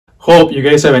Hope you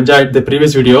guys have enjoyed the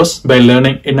previous videos by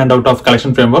learning in and out of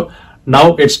collection framework.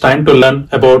 Now it's time to learn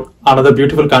about another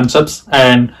beautiful concepts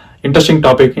and interesting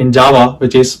topic in Java,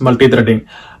 which is multi-threading.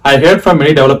 I heard from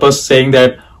many developers saying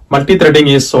that multi-threading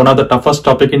is one of the toughest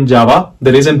topic in Java.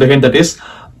 The reason behind that is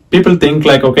people think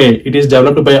like, okay, it is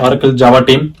developed by Oracle Java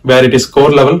team where it is core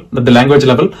level, the language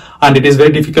level, and it is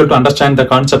very difficult to understand the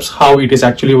concepts, how it is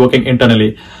actually working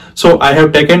internally. So I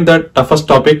have taken the toughest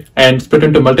topic and split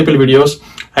into multiple videos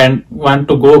and want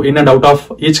to go in and out of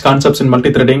each concepts in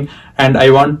multi-threading, and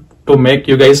I want to make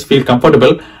you guys feel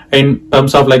comfortable in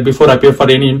terms of like before I appear for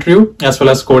any interview as well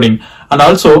as coding. And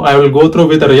also I will go through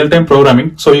with the real-time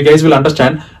programming, so you guys will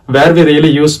understand where we really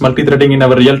use multi-threading in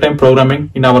our real-time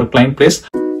programming in our client place.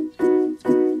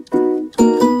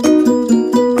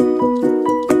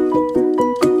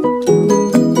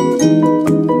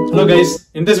 Hello guys,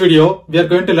 in this video we are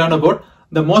going to learn about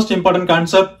the most important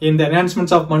concept in the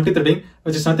enhancements of multi-threading,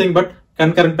 which is nothing but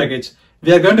concurrent package.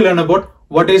 We are going to learn about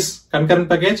what is concurrent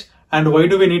package and why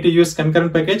do we need to use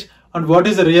concurrent package and what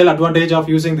is the real advantage of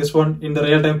using this one in the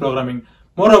real-time programming.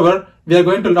 Moreover, we are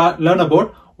going to learn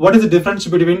about what is the difference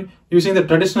between using the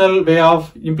traditional way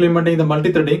of implementing the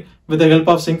multi-threading with the help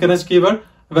of synchronous keyword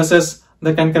versus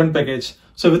the concurrent package.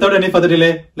 So without any further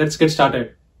delay, let's get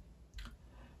started.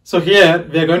 So here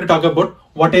we are going to talk about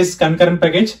what is concurrent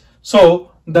package.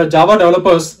 So the Java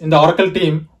developers in the Oracle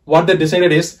team, what they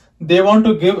decided is they want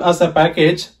to give us a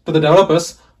package to the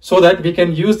developers so that we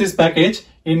can use this package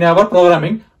in our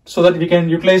programming so that we can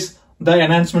utilize the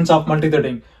enhancements of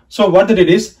multi-threading. So what they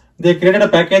did is they created a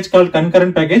package called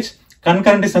concurrent package.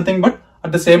 Concurrent is nothing but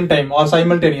at the same time or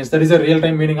simultaneous. That is the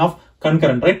real-time meaning of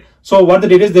concurrent, right? So what they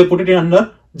did is they put it in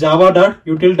under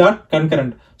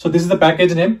java.util.concurrent. So this is the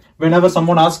package name. Whenever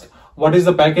someone asks what is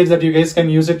the package that you guys can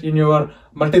use it in your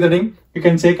multi-threading, you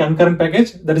can say concurrent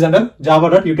package, that is under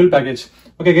java.util package.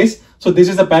 Okay guys, so this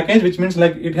is the package, which means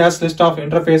like it has list of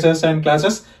interfaces and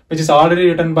classes which is already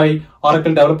written by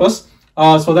Oracle developers,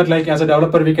 so that like as a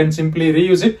developer we can simply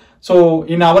reuse it. So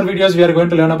in our videos we are going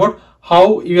to learn about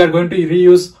how we are going to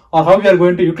reuse or how we are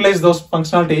going to utilize those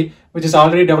functionality which is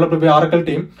already developed by Oracle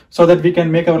team so that we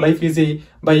can make our life easy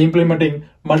by implementing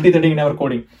multi-threading in our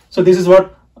coding. So this is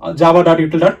what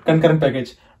java.util.concurrent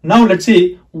package. Now let's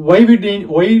see why do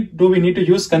we need to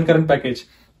use concurrent package.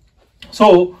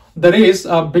 So there is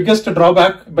a biggest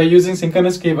drawback by using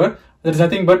synchronous keyword. There is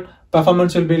nothing but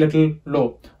performance will be little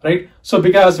low, right? So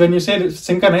because when you say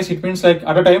synchronize, it means like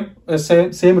at a time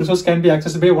same resource can be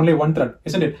accessed by only one thread,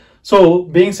 isn't it? So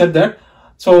being said that,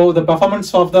 so the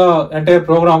performance of the entire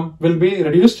program will be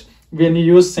reduced when you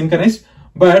use synchronized.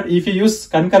 But if you use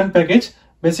concurrent package,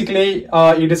 basically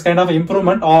it is kind of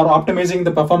improvement or optimizing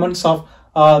the performance of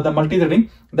the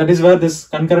multi-threading. That is where this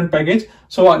concurrent package.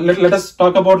 So let us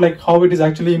talk about like how it is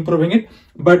actually improving it.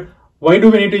 But why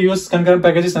do we need to use concurrent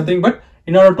packages? Nothing but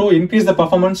in order to increase the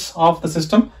performance of the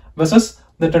system versus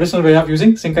the traditional way of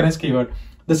using synchronous keyword.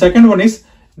 The second one is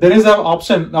there is an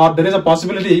option or there is a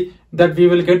possibility that we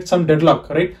will get some deadlock,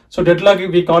 right? So deadlock,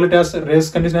 we call it as race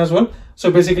condition as well.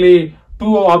 So basically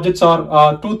two objects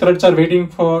or two threads are waiting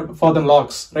for the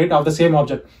locks, right, of the same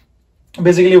object.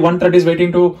 Basically one thread is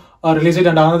waiting to release it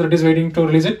and another thread is waiting to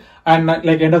release it, and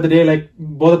like end of the day, like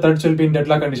both the threads will be in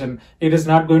deadlock condition. It is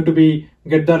not going to be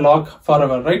get the lock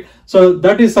forever, right? So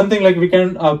that is something like we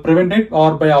can prevent it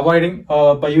or by avoiding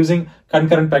by using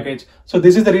concurrent package. So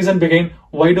this is the reason behind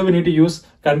why do we need to use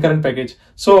concurrent package.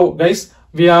 So guys,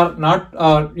 we are not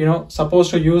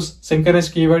supposed to use synchronous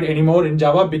keyword anymore in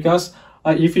Java because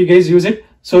if you guys use it,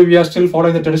 so we are still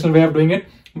following the traditional way of doing it,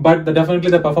 but definitely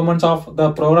the performance of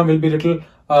the program will be little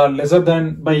lesser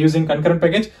than by using concurrent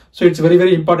package. So it's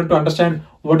very important to understand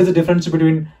what is the difference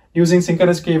between using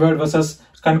synchronous keyword versus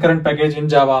concurrent package in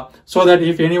Java, so that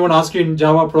if anyone asks you in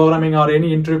Java programming or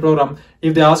any interview program,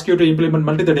 if they ask you to implement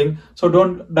multi-threading, so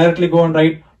don't directly go and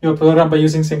write your program by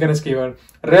using synchronous keyword.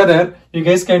 Rather, you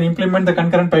guys can implement the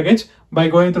concurrent package by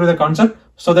going through the concept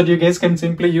so that you guys can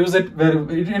simply use it where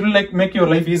it will like make your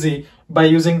life easy by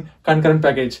using concurrent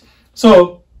package.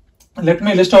 So let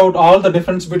me list out all the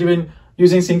difference between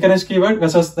using synchronous keyword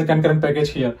versus the concurrent package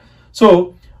here.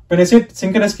 So when I say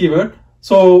synchronous keyword,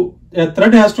 so a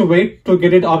thread has to wait to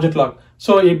get it object locked.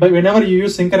 So whenever you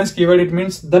use synchronous keyword, it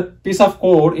means that piece of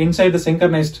code inside the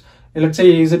synchronized, let's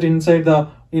say is it inside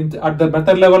at the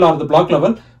method level or the block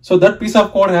level, so that piece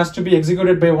of code has to be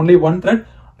executed by only one thread,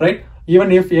 right?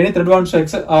 Even if any thread wants to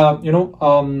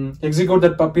execute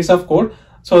that piece of code,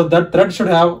 so that thread should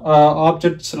have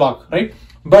objects lock, right?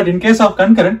 But in case of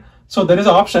concurrent, so there is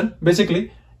an option,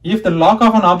 basically if the lock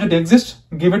of an object exists,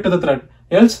 give it to the thread.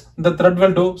 else the thread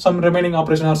will do some remaining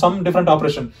operation or some different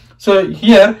operation. So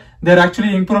here they're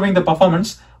actually improving the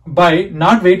performance by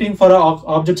not waiting for an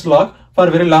object's lock for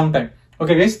a very long time.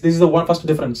 Okay guys, this is the first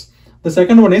difference. The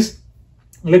second one is,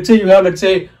 let's say you have, let's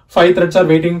say 5 threads are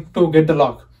waiting to get the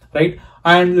lock, right?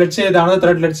 And let's say the another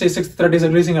thread, let's say 6th thread is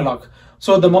releasing a lock.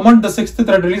 So the moment the 6th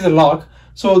thread releases a lock,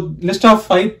 so list of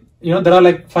 5, there are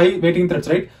like 5 waiting threads,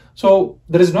 right? So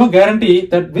there is no guarantee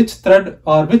that which thread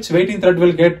or which waiting thread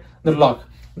will get the lock.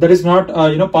 That is not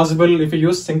possible if you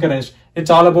use synchronized. It's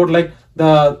all about like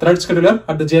the thread scheduler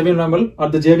at the JVM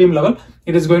level.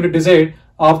 It is going to decide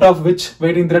out of which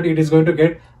waiting thread it is going to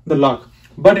get the lock.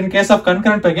 But in case of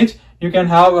concurrent package, you can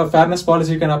have a fairness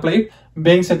policy. You can apply it.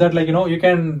 Being said that, like you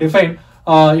can define.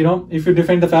 If you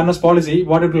define the fairness policy,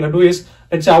 what it will do is,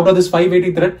 let's say out of this 5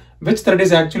 waiting thread, which thread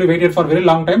is actually waited for a very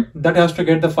long time, that has to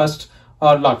get the first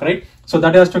lock, right? So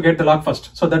that has to get the lock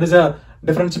first. So that is a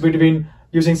difference between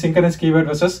using synchronous keyword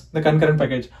versus the concurrent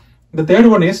package. The third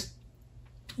one is,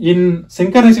 in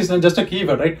synchronous is not just a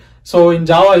keyword, right? So in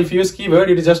Java, if you use keyword,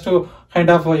 it is just to kind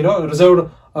of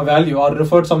reserve a value or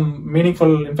refer some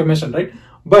meaningful information, right?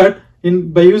 But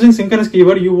by using synchronous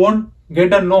keyword, you won't get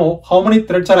to know how many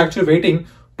threads are actually waiting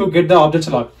to get the object's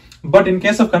lock. But in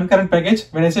case of concurrent package,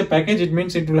 when I say package, it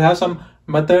means it will have some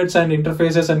methods and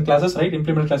interfaces and classes, right?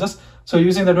 Implement classes. So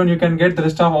using that one, you can get the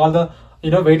rest of all the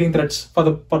waiting threads for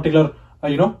the particular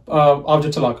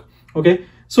object's lock. Okay.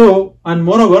 So, and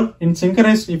moreover, in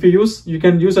synchronized, if you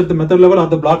can use at the method level or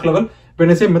the block level. When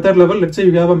I say method level, let's say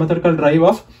you have a method called drive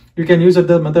off, you can use at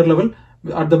the method level.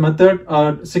 At the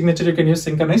method signature, you can use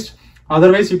synchronized.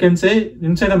 Otherwise, you can say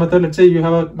inside a method, let's say you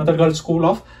have a method called school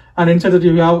off, and inside that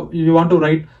you want to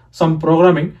write some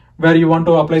programming where you want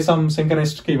to apply some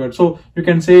synchronized keyword. So you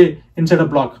can say inside a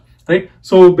block, right?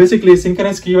 So basically,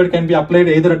 synchronized keyword can be applied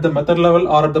either at the method level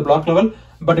or at the block level.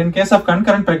 But in case of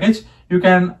concurrent package, you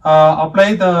can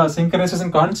apply the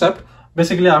synchronization concept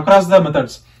basically across the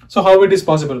methods. So how it is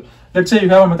possible? Let's say you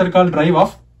have a method called drive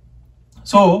off.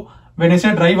 So when I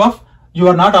say drive off, you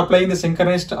are not applying the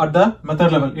synchronized at the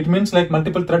method level. It means like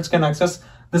multiple threads can access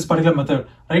this particular method,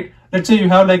 right? Let's say you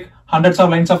have like hundreds of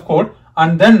lines of code,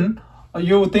 and then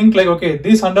you think like, okay,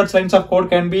 these hundreds lines of code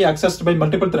can be accessed by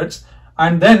multiple threads,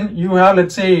 and then you have,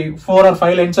 let's say 4 or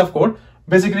 5 lines of code.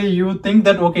 Basically, you think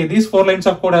that, okay, these 4 lines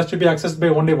of code has to be accessed by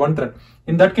only one thread.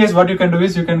 In that case, what you can do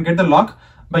is you can get the lock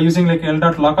by using like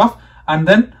l.lockoff, and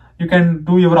then you can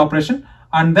do your operation.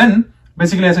 And then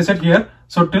basically, as I said here,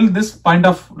 so till this point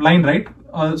of line, right?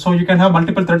 So you can have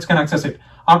multiple threads can access it.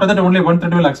 After that, only one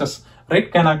thread will access,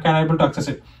 right? Can able to access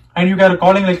it. And you are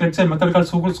calling like, let's say method called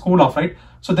school off, right?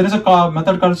 So there is a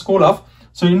method called school off.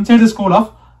 So inside the school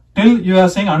off, till you are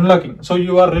saying unlocking. So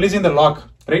you are releasing the lock,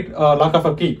 right? Lock of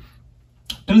a key.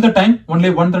 Till the time, only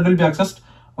one thread will be accessed.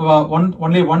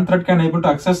 Only one thread can able to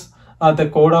access the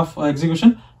code of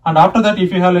execution. And after that,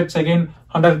 if you have, let's say again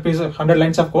 100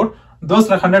 lines of code, those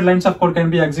 100 lines of code can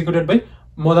be executed by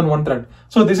more than one thread.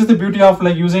 So this is the beauty of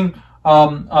like using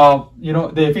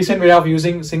the efficient way of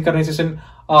using synchronization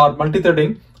or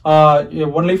multi-threading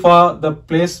only for the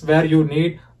place where you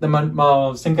need the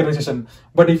synchronization.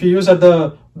 But if you use at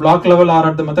the block level or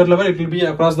at the method level, it will be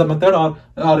across the method, or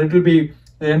it will be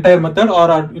the entire method,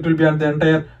 or it will be on the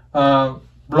entire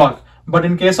block. But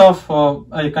in case of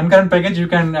a concurrent package, you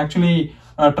can actually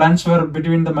transfer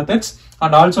between the methods,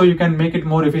 and also you can make it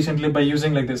more efficiently by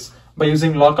using like this, by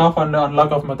using lock off and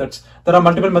unlock off methods. There are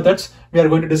multiple methods we are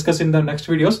going to discuss in the next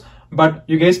videos, but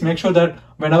you guys make sure that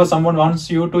whenever someone wants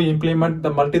you to implement the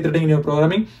multi-threading in your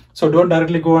programming, so don't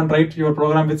directly go and write your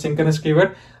program with synchronous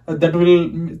keyword. That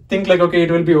will think like, okay,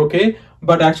 it will be okay,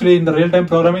 but actually in the real-time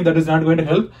programming, that is not going to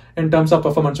help in terms of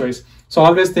performance wise. So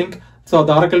always think, so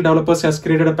the Oracle developers has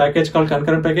created a package called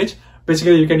concurrent package.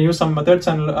 Basically, you can use some methods,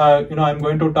 and I'm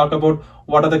going to talk about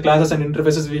what are the classes and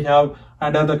interfaces we have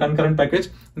under the concurrent package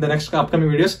in the next upcoming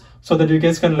videos, so that you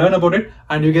guys can learn about it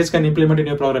and you guys can implement in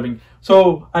your programming.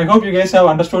 So I hope you guys have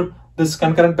understood this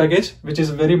concurrent package, which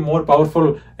is very more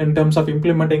powerful in terms of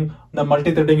implementing the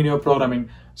multi-threading in your programming.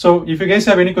 So if you guys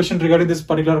have any questions regarding this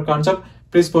particular concept,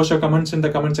 please post your comments in the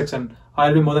comment section.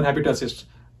 I'll be more than happy to assist.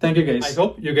 Thank you guys. I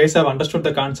hope you guys have understood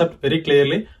the concept very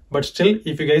clearly, but still,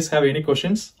 if you guys have any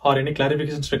questions or any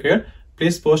clarifications required,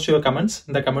 please post your comments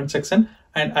in the comment section,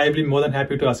 and I will be more than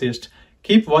happy to assist.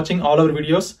 Keep watching all our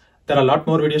videos. There are a lot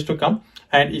more videos to come.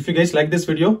 And if you guys like this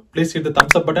video, please hit the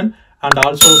thumbs up button and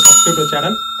also subscribe to the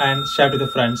channel and share to the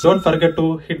friends. Don't forget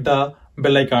to hit the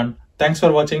bell icon. Thanks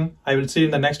for watching. I will see you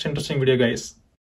in the next interesting video, guys.